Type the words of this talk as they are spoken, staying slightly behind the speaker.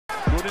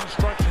Good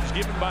instructions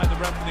given by the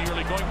ref in the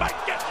early going. Mike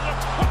gets him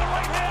with the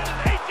right hand, and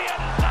ATN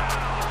is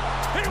down.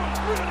 He was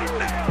really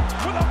nailed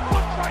with a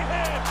foot right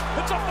hand.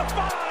 It's up to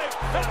 5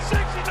 and 6.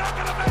 He's not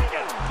going to make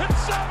it. It's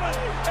 7,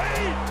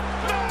 8,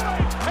 9,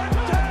 and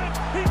 10.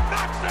 He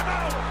knocks him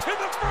out in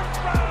the first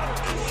round.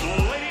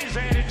 Ladies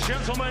and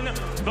gentlemen,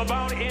 the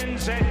bout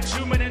ends at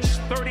 2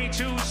 minutes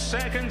 32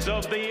 seconds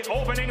of the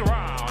opening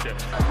round.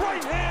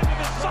 Right hand to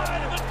the side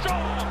of the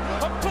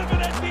jaw. A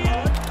pivot at the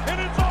end, and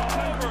it's all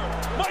over.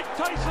 Mike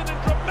Tyson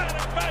in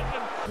dramatic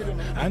fashion.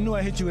 I knew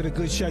I hit you with a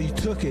good shot. You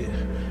took it.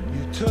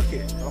 You took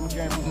it.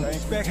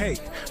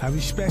 I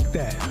respect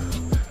that.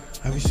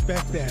 I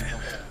respect that.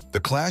 The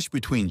clash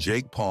between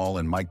Jake Paul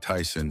and Mike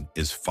Tyson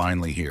is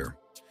finally here.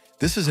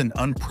 This is an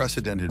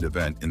unprecedented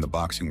event in the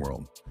boxing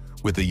world,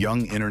 with a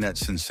young internet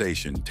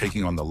sensation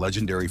taking on the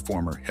legendary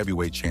former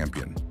heavyweight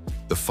champion.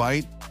 The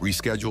fight,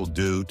 rescheduled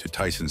due to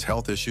Tyson's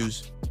health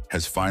issues,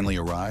 has finally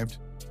arrived,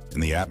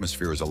 and the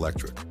atmosphere is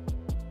electric.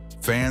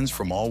 Fans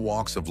from all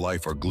walks of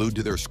life are glued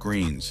to their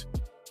screens,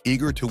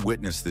 eager to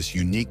witness this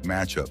unique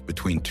matchup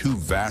between two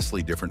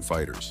vastly different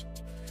fighters.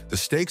 The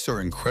stakes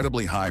are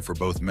incredibly high for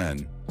both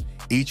men,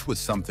 each with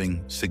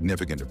something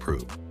significant to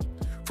prove.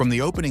 From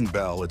the opening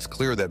bell, it's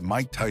clear that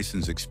Mike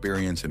Tyson's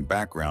experience and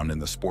background in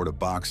the sport of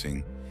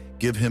boxing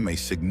give him a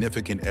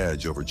significant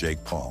edge over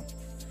Jake Paul.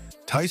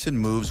 Tyson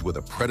moves with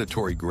a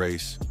predatory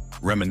grace,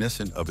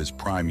 reminiscent of his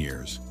prime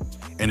years,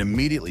 and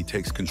immediately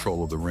takes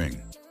control of the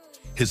ring.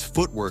 His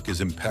footwork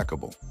is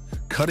impeccable,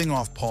 cutting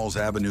off Paul's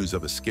avenues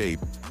of escape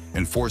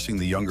and forcing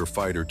the younger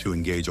fighter to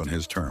engage on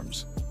his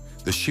terms.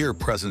 The sheer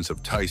presence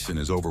of Tyson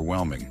is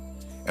overwhelming,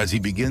 as he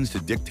begins to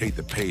dictate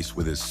the pace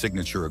with his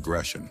signature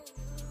aggression.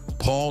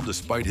 Paul,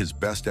 despite his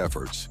best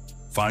efforts,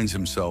 finds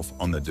himself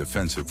on the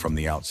defensive from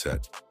the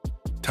outset.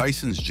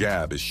 Tyson's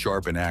jab is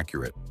sharp and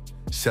accurate,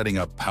 setting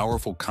up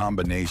powerful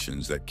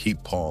combinations that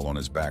keep Paul on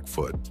his back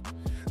foot.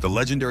 The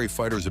legendary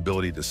fighter's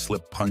ability to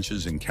slip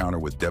punches and counter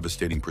with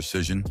devastating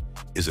precision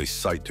is a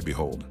sight to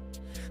behold.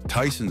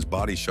 Tyson's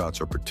body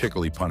shots are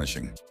particularly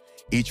punishing,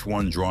 each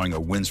one drawing a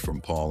wince from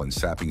Paul and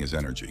sapping his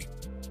energy.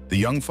 The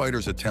young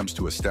fighter's attempts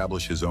to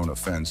establish his own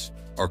offense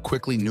are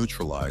quickly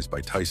neutralized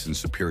by Tyson's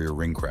superior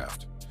ring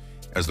craft.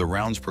 As the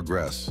rounds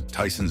progress,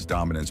 Tyson's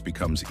dominance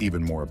becomes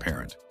even more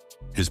apparent.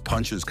 His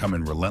punches come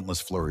in relentless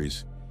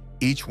flurries,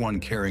 each one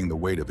carrying the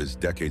weight of his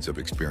decades of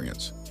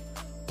experience.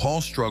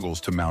 Paul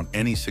struggles to mount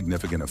any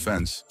significant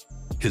offense,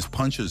 his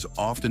punches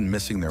often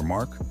missing their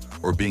mark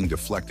or being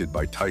deflected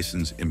by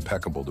Tyson's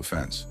impeccable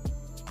defense.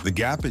 The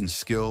gap in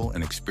skill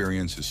and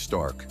experience is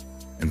stark,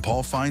 and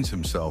Paul finds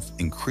himself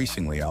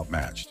increasingly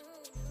outmatched.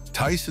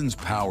 Tyson's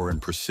power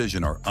and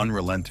precision are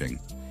unrelenting,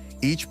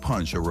 each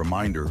punch a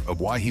reminder of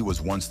why he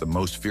was once the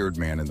most feared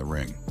man in the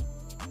ring.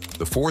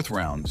 The fourth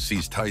round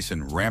sees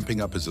Tyson ramping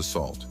up his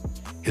assault,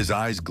 his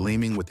eyes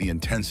gleaming with the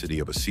intensity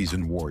of a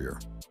seasoned warrior.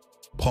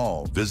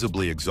 Paul,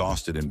 visibly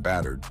exhausted and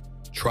battered,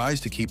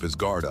 tries to keep his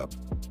guard up,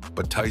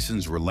 but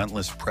Tyson's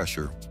relentless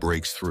pressure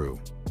breaks through.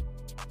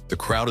 The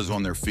crowd is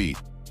on their feet,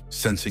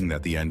 sensing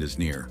that the end is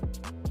near.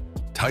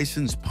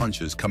 Tyson's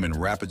punches come in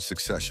rapid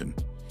succession,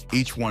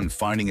 each one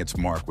finding its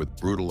mark with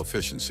brutal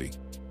efficiency.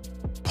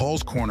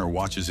 Paul's corner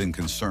watches in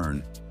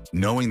concern,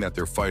 knowing that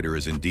their fighter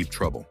is in deep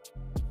trouble.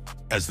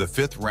 As the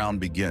fifth round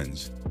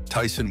begins,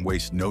 Tyson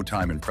wastes no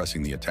time in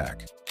pressing the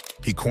attack.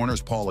 He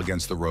corners Paul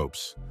against the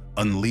ropes,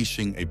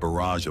 unleashing a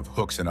barrage of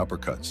hooks and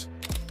uppercuts.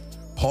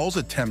 Paul's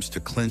attempts to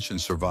clinch and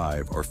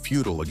survive are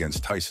futile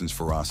against Tyson's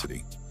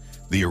ferocity.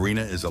 The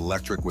arena is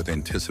electric with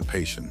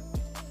anticipation,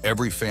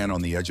 every fan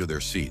on the edge of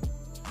their seat.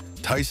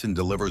 Tyson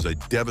delivers a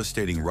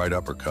devastating right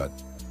uppercut,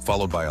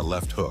 followed by a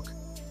left hook,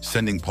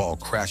 sending Paul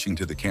crashing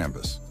to the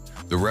canvas.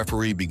 The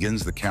referee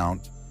begins the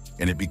count,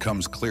 and it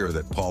becomes clear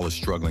that Paul is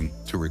struggling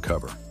to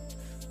recover.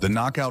 The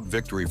knockout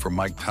victory for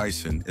Mike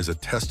Tyson is a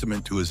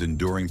testament to his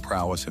enduring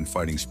prowess and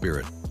fighting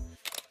spirit.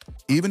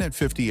 Even at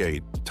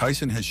 58,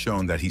 Tyson has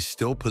shown that he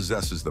still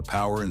possesses the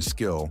power and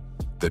skill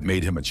that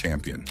made him a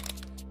champion.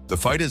 The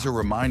fight is a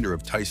reminder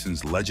of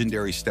Tyson's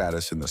legendary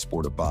status in the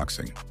sport of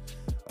boxing,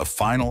 a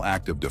final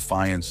act of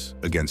defiance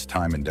against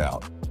time and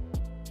doubt.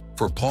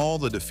 For Paul,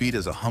 the defeat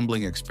is a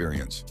humbling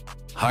experience,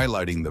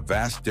 highlighting the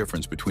vast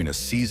difference between a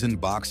seasoned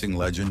boxing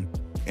legend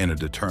and a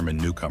determined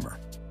newcomer.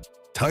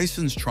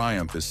 Tyson's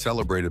triumph is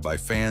celebrated by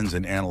fans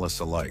and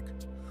analysts alike,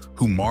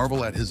 who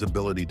marvel at his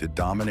ability to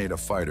dominate a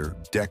fighter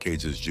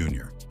decades his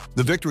junior.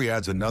 The victory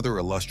adds another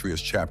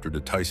illustrious chapter to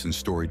Tyson's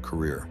storied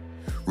career,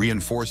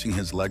 reinforcing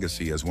his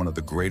legacy as one of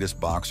the greatest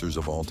boxers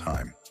of all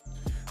time.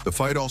 The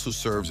fight also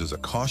serves as a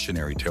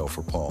cautionary tale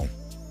for Paul,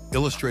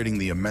 illustrating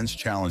the immense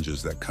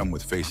challenges that come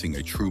with facing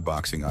a true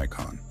boxing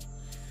icon.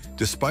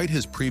 Despite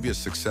his previous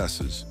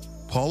successes,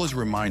 Paul is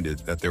reminded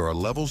that there are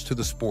levels to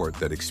the sport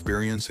that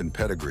experience and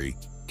pedigree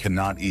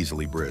cannot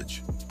easily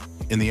bridge.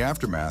 In the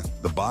aftermath,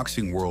 the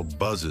boxing world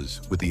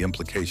buzzes with the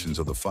implications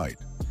of the fight.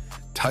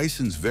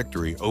 Tyson's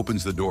victory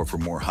opens the door for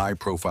more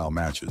high-profile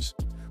matches,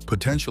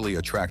 potentially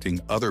attracting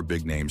other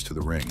big names to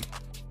the ring.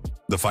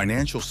 The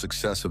financial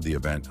success of the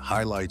event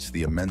highlights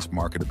the immense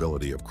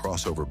marketability of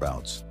crossover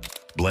bouts,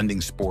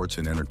 blending sports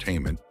and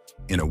entertainment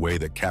in a way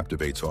that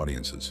captivates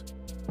audiences.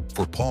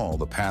 For Paul,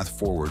 the path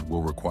forward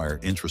will require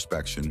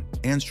introspection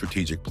and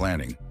strategic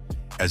planning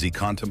as he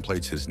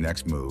contemplates his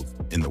next move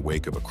in the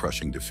wake of a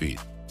crushing defeat.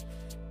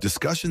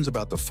 Discussions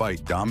about the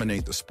fight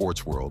dominate the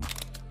sports world,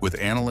 with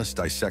analysts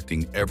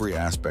dissecting every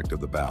aspect of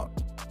the bout.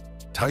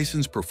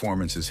 Tyson's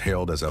performance is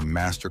hailed as a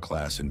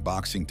masterclass in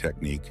boxing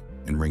technique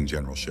and ring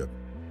generalship.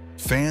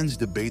 Fans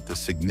debate the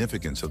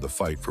significance of the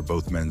fight for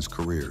both men's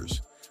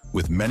careers,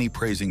 with many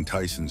praising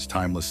Tyson's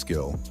timeless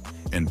skill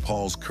and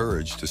Paul's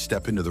courage to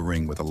step into the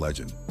ring with a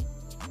legend.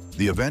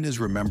 The event is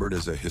remembered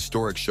as a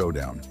historic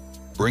showdown,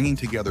 bringing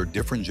together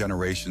different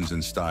generations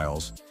and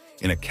styles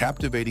in a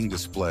captivating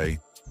display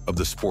of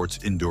the sport's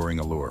enduring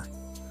allure.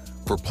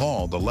 For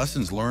Paul, the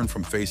lessons learned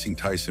from facing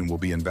Tyson will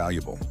be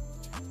invaluable.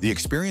 The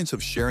experience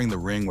of sharing the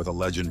ring with a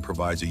legend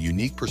provides a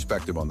unique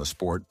perspective on the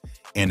sport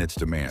and its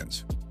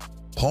demands.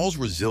 Paul's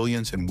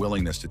resilience and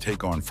willingness to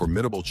take on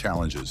formidable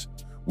challenges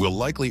will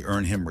likely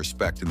earn him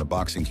respect in the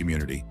boxing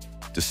community,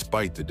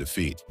 despite the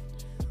defeat.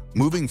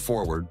 Moving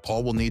forward,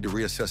 Paul will need to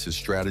reassess his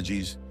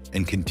strategies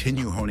and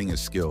continue honing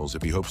his skills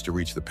if he hopes to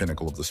reach the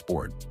pinnacle of the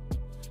sport.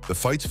 The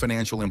fight's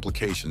financial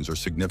implications are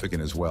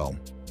significant as well.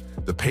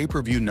 The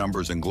pay-per-view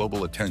numbers and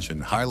global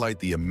attention highlight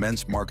the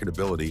immense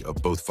marketability of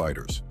both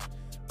fighters.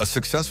 A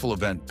successful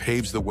event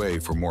paves the way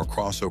for more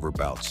crossover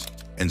bouts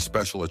and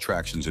special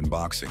attractions in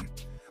boxing,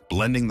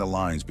 blending the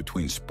lines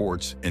between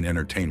sports and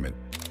entertainment.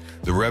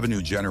 The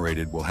revenue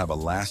generated will have a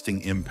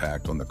lasting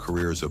impact on the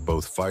careers of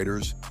both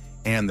fighters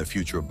and the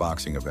future of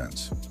boxing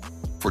events.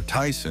 For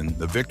Tyson,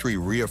 the victory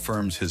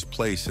reaffirms his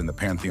place in the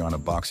pantheon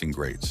of boxing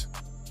greats.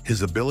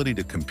 His ability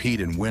to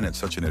compete and win at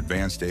such an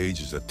advanced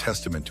age is a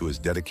testament to his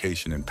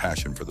dedication and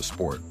passion for the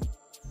sport.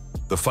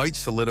 The fight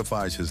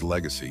solidifies his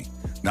legacy,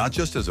 not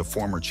just as a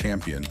former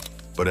champion,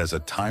 but as a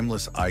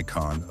timeless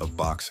icon of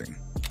boxing.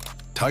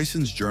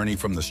 Tyson's journey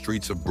from the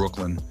streets of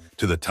Brooklyn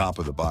to the top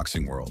of the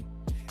boxing world,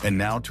 and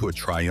now to a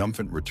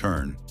triumphant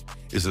return,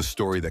 is a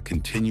story that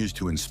continues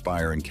to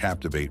inspire and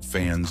captivate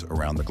fans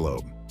around the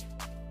globe.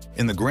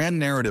 In the grand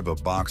narrative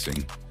of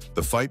boxing,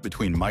 the fight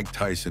between Mike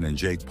Tyson and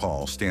Jake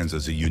Paul stands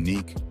as a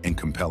unique and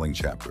compelling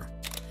chapter.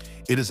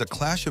 It is a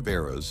clash of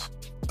eras,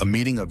 a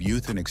meeting of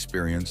youth and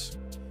experience,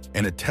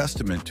 and a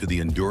testament to the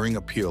enduring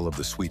appeal of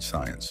the sweet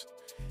science.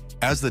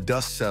 As the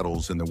dust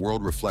settles and the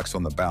world reflects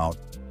on the bout,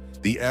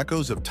 the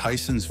echoes of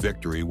Tyson's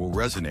victory will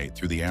resonate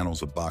through the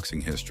annals of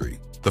boxing history.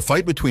 The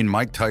fight between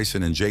Mike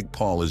Tyson and Jake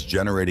Paul is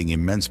generating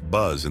immense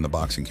buzz in the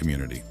boxing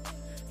community.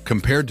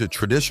 Compared to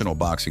traditional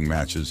boxing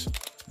matches,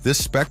 this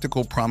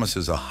spectacle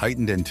promises a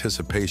heightened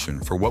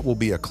anticipation for what will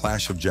be a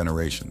clash of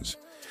generations,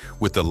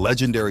 with the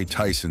legendary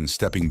Tyson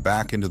stepping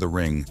back into the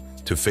ring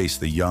to face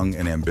the young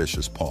and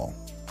ambitious Paul.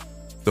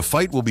 The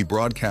fight will be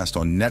broadcast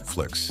on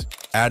Netflix,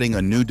 adding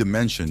a new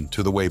dimension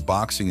to the way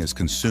boxing is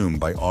consumed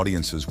by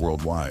audiences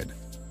worldwide.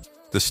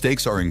 The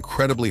stakes are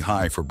incredibly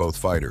high for both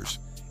fighters,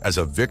 as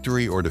a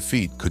victory or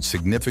defeat could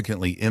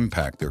significantly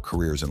impact their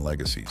careers and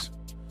legacies.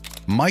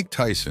 Mike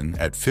Tyson,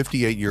 at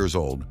 58 years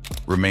old,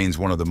 remains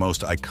one of the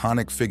most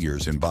iconic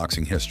figures in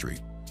boxing history.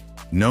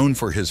 Known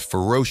for his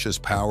ferocious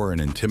power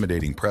and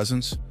intimidating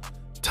presence,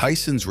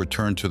 Tyson's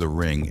return to the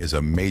ring is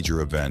a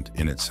major event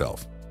in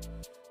itself.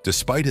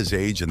 Despite his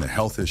age and the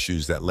health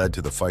issues that led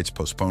to the fight's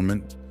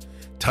postponement,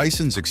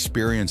 Tyson's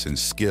experience and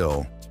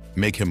skill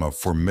make him a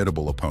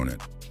formidable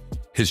opponent.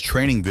 His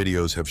training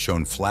videos have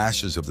shown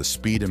flashes of the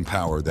speed and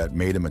power that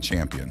made him a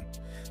champion,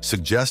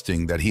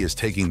 suggesting that he is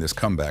taking this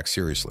comeback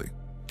seriously.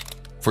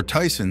 For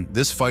Tyson,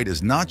 this fight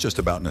is not just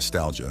about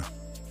nostalgia.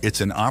 It's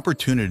an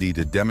opportunity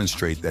to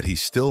demonstrate that he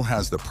still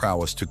has the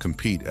prowess to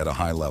compete at a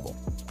high level.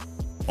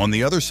 On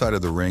the other side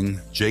of the ring,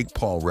 Jake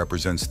Paul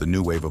represents the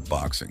new wave of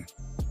boxing.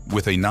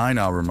 With a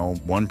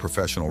 9-1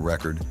 professional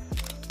record,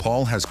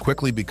 Paul has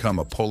quickly become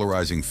a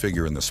polarizing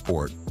figure in the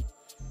sport.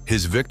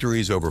 His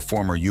victories over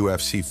former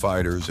UFC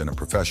fighters and a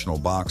professional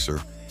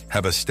boxer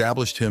have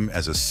established him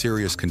as a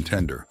serious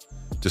contender,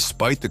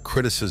 despite the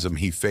criticism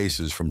he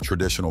faces from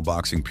traditional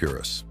boxing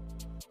purists.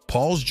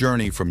 Paul's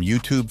journey from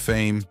YouTube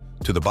fame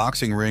to the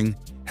boxing ring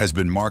has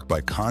been marked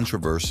by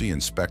controversy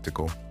and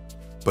spectacle,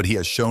 but he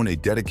has shown a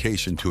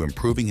dedication to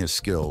improving his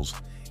skills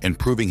and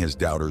proving his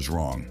doubters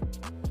wrong.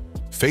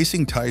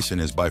 Facing Tyson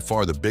is by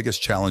far the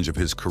biggest challenge of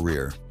his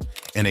career,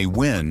 and a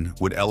win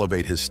would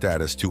elevate his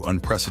status to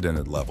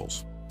unprecedented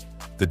levels.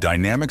 The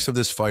dynamics of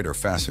this fight are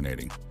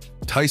fascinating.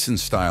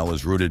 Tyson's style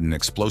is rooted in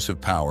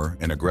explosive power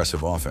and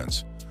aggressive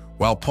offense,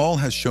 while Paul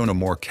has shown a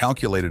more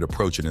calculated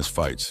approach in his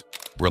fights,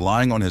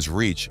 relying on his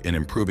reach and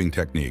improving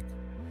technique.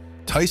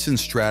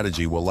 Tyson's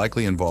strategy will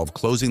likely involve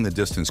closing the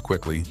distance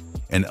quickly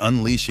and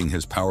unleashing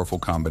his powerful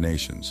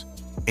combinations,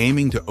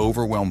 aiming to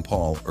overwhelm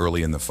Paul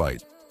early in the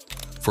fight.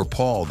 For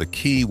Paul, the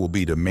key will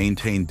be to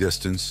maintain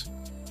distance,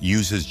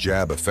 use his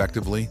jab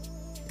effectively,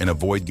 and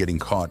avoid getting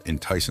caught in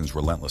Tyson's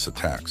relentless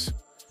attacks.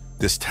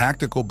 This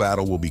tactical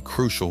battle will be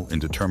crucial in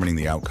determining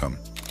the outcome,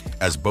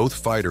 as both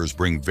fighters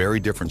bring very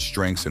different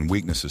strengths and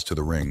weaknesses to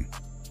the ring.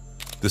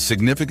 The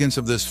significance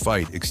of this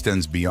fight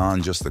extends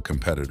beyond just the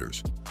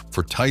competitors.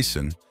 For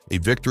Tyson, a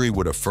victory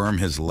would affirm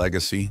his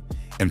legacy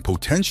and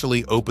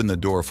potentially open the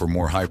door for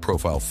more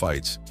high-profile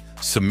fights,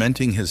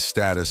 cementing his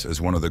status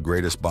as one of the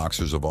greatest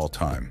boxers of all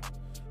time.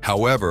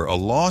 However, a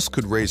loss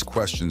could raise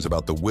questions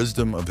about the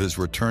wisdom of his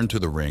return to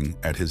the ring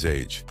at his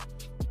age,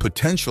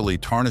 potentially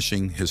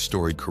tarnishing his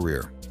storied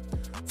career.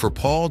 For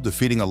Paul,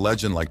 defeating a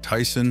legend like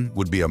Tyson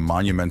would be a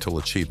monumental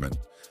achievement,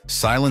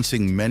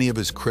 silencing many of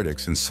his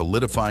critics and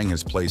solidifying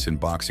his place in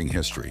boxing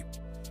history.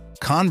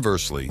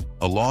 Conversely,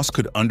 a loss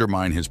could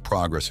undermine his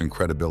progress and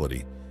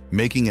credibility,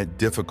 making it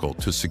difficult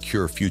to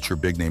secure future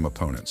big-name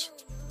opponents.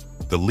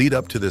 The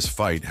lead-up to this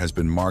fight has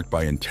been marked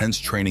by intense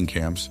training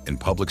camps and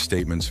public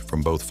statements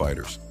from both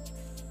fighters.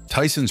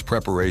 Tyson's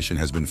preparation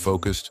has been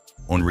focused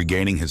on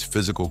regaining his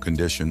physical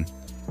condition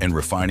and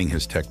refining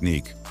his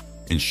technique,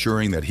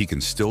 ensuring that he can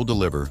still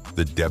deliver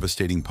the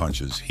devastating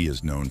punches he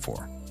is known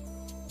for.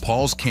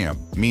 Paul's camp,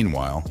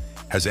 meanwhile,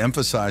 has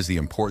emphasized the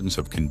importance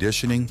of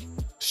conditioning,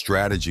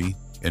 strategy,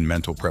 and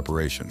mental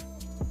preparation.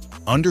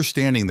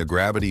 Understanding the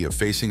gravity of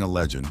facing a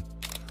legend,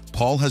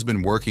 Paul has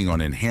been working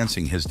on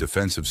enhancing his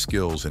defensive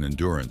skills and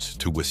endurance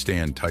to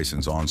withstand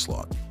Tyson's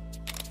onslaught.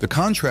 The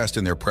contrast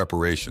in their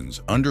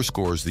preparations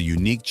underscores the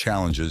unique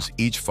challenges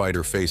each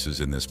fighter faces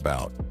in this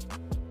bout.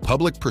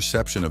 Public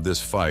perception of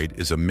this fight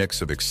is a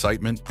mix of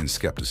excitement and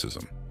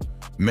skepticism.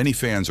 Many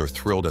fans are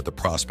thrilled at the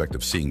prospect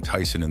of seeing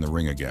Tyson in the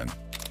ring again,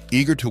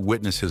 eager to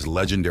witness his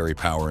legendary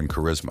power and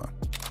charisma.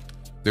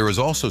 There is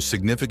also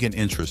significant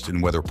interest in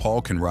whether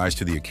Paul can rise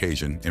to the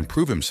occasion and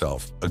prove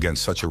himself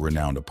against such a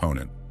renowned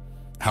opponent.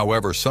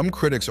 However, some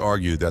critics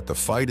argue that the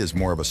fight is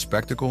more of a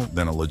spectacle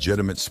than a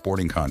legitimate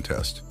sporting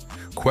contest,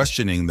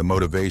 questioning the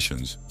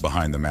motivations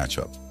behind the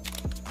matchup.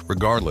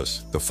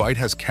 Regardless, the fight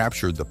has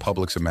captured the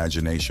public's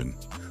imagination,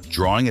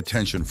 drawing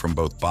attention from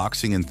both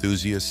boxing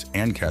enthusiasts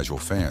and casual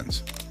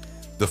fans.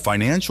 The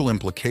financial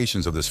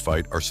implications of this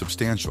fight are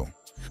substantial.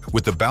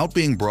 With the bout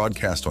being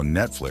broadcast on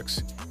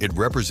Netflix, it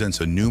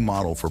represents a new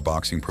model for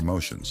boxing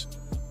promotions,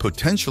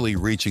 potentially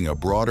reaching a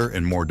broader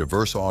and more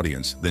diverse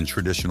audience than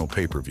traditional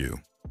pay-per-view.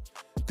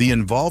 The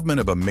involvement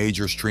of a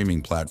major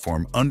streaming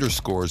platform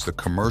underscores the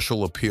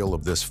commercial appeal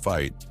of this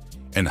fight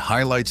and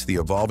highlights the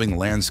evolving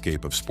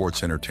landscape of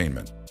sports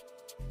entertainment.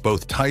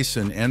 Both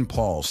Tyson and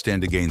Paul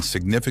stand to gain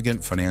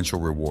significant financial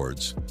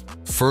rewards,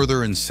 further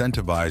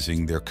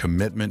incentivizing their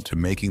commitment to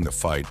making the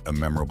fight a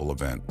memorable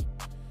event.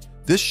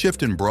 This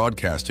shift in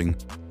broadcasting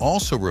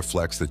also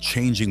reflects the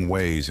changing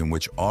ways in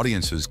which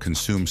audiences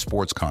consume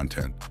sports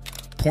content,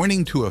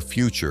 pointing to a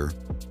future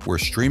where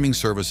streaming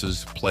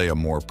services play a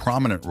more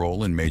prominent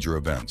role in major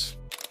events.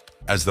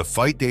 As the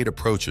fight date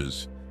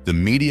approaches, the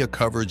media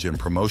coverage and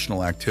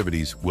promotional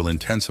activities will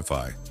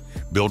intensify,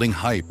 building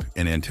hype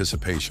and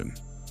anticipation.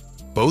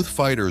 Both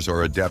fighters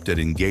are adept at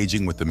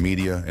engaging with the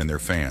media and their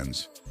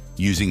fans,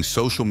 using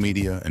social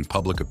media and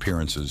public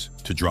appearances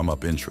to drum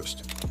up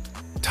interest.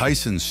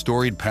 Tyson's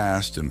storied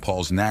past and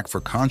Paul's knack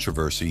for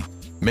controversy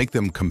make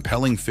them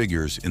compelling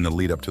figures in the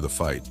lead-up to the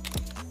fight.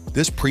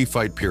 This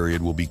pre-fight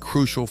period will be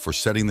crucial for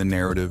setting the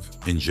narrative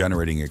and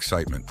generating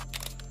excitement,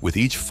 with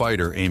each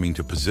fighter aiming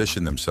to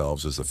position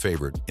themselves as the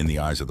favorite in the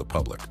eyes of the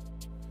public.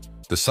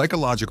 The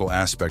psychological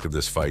aspect of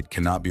this fight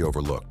cannot be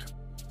overlooked.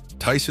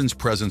 Tyson's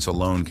presence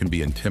alone can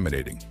be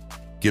intimidating,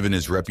 given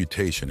his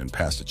reputation and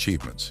past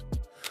achievements.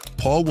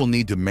 Paul will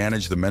need to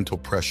manage the mental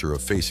pressure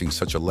of facing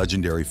such a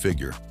legendary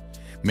figure,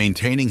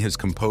 maintaining his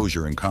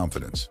composure and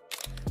confidence.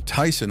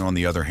 Tyson, on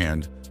the other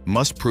hand,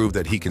 must prove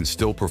that he can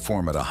still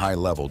perform at a high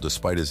level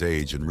despite his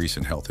age and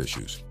recent health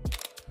issues.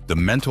 The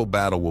mental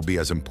battle will be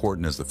as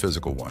important as the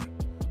physical one,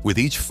 with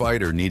each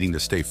fighter needing to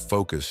stay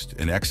focused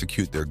and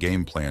execute their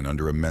game plan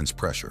under immense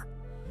pressure.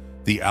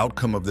 The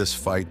outcome of this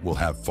fight will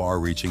have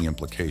far-reaching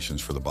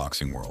implications for the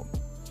boxing world.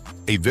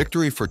 A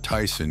victory for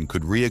Tyson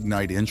could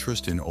reignite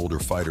interest in older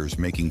fighters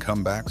making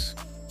comebacks,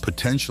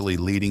 potentially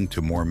leading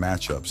to more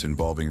matchups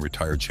involving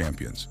retired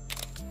champions.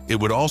 It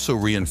would also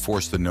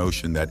reinforce the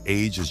notion that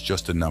age is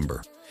just a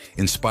number,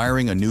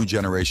 inspiring a new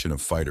generation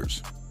of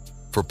fighters.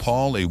 For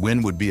Paul, a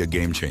win would be a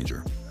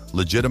game-changer,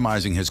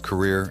 legitimizing his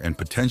career and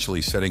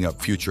potentially setting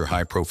up future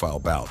high-profile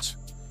bouts.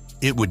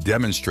 It would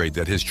demonstrate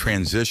that his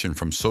transition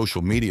from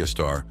social media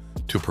star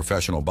to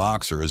professional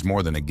boxer is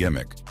more than a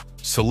gimmick,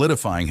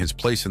 solidifying his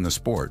place in the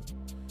sport.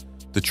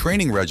 The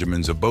training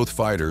regimens of both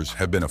fighters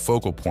have been a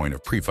focal point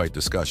of pre-fight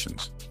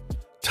discussions.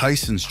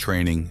 Tyson's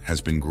training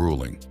has been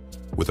grueling,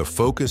 with a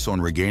focus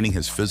on regaining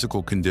his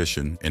physical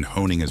condition and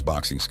honing his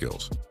boxing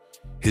skills.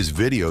 His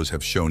videos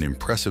have shown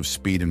impressive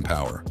speed and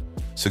power,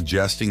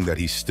 suggesting that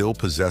he still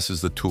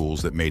possesses the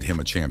tools that made him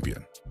a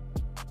champion.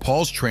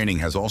 Paul's training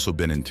has also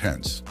been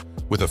intense,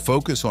 with a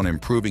focus on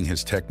improving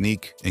his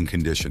technique and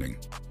conditioning.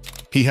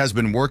 He has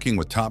been working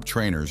with top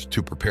trainers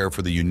to prepare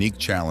for the unique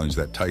challenge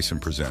that Tyson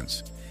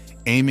presents,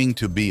 aiming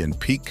to be in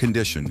peak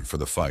condition for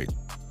the fight.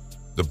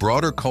 The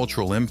broader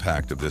cultural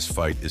impact of this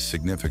fight is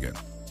significant.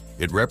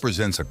 It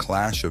represents a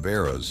clash of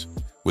eras,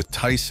 with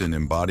Tyson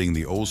embodying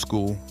the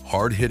old-school,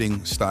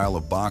 hard-hitting style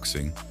of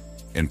boxing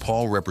and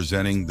Paul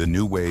representing the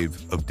new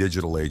wave of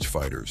digital-age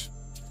fighters.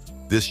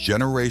 This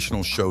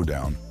generational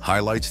showdown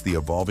highlights the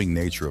evolving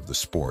nature of the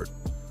sport,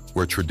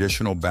 where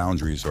traditional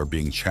boundaries are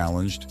being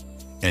challenged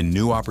and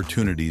new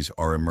opportunities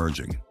are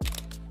emerging.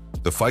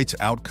 The fight's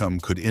outcome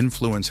could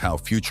influence how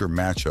future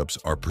matchups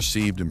are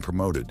perceived and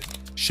promoted,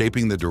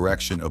 shaping the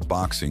direction of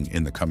boxing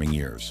in the coming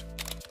years.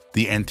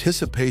 The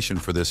anticipation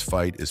for this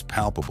fight is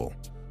palpable,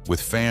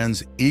 with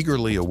fans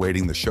eagerly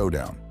awaiting the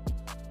showdown.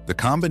 The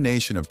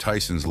combination of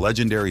Tyson's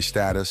legendary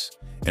status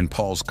and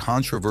Paul's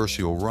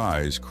controversial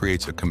rise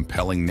creates a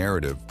compelling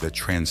narrative that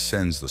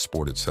transcends the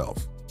sport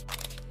itself.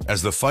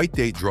 As the fight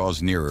date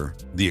draws nearer,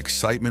 the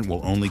excitement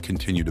will only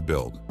continue to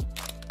build,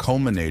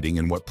 culminating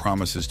in what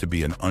promises to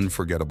be an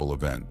unforgettable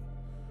event.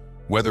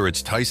 Whether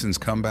it's Tyson's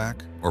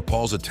comeback or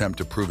Paul's attempt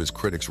to prove his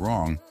critics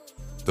wrong,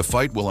 the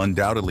fight will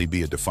undoubtedly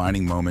be a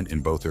defining moment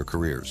in both their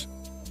careers.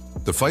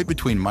 The fight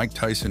between Mike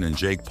Tyson and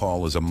Jake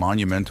Paul is a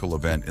monumental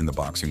event in the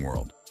boxing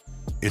world.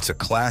 It's a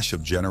clash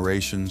of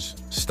generations,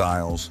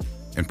 styles,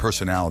 and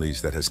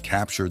personalities that has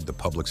captured the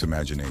public's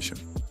imagination.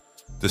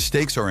 The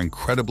stakes are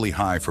incredibly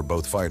high for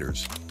both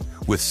fighters,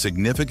 with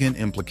significant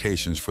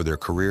implications for their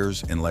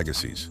careers and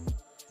legacies.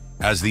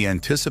 As the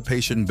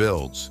anticipation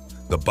builds,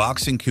 the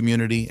boxing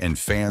community and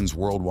fans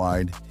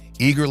worldwide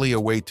eagerly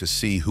await to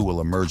see who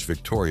will emerge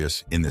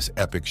victorious in this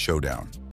epic showdown.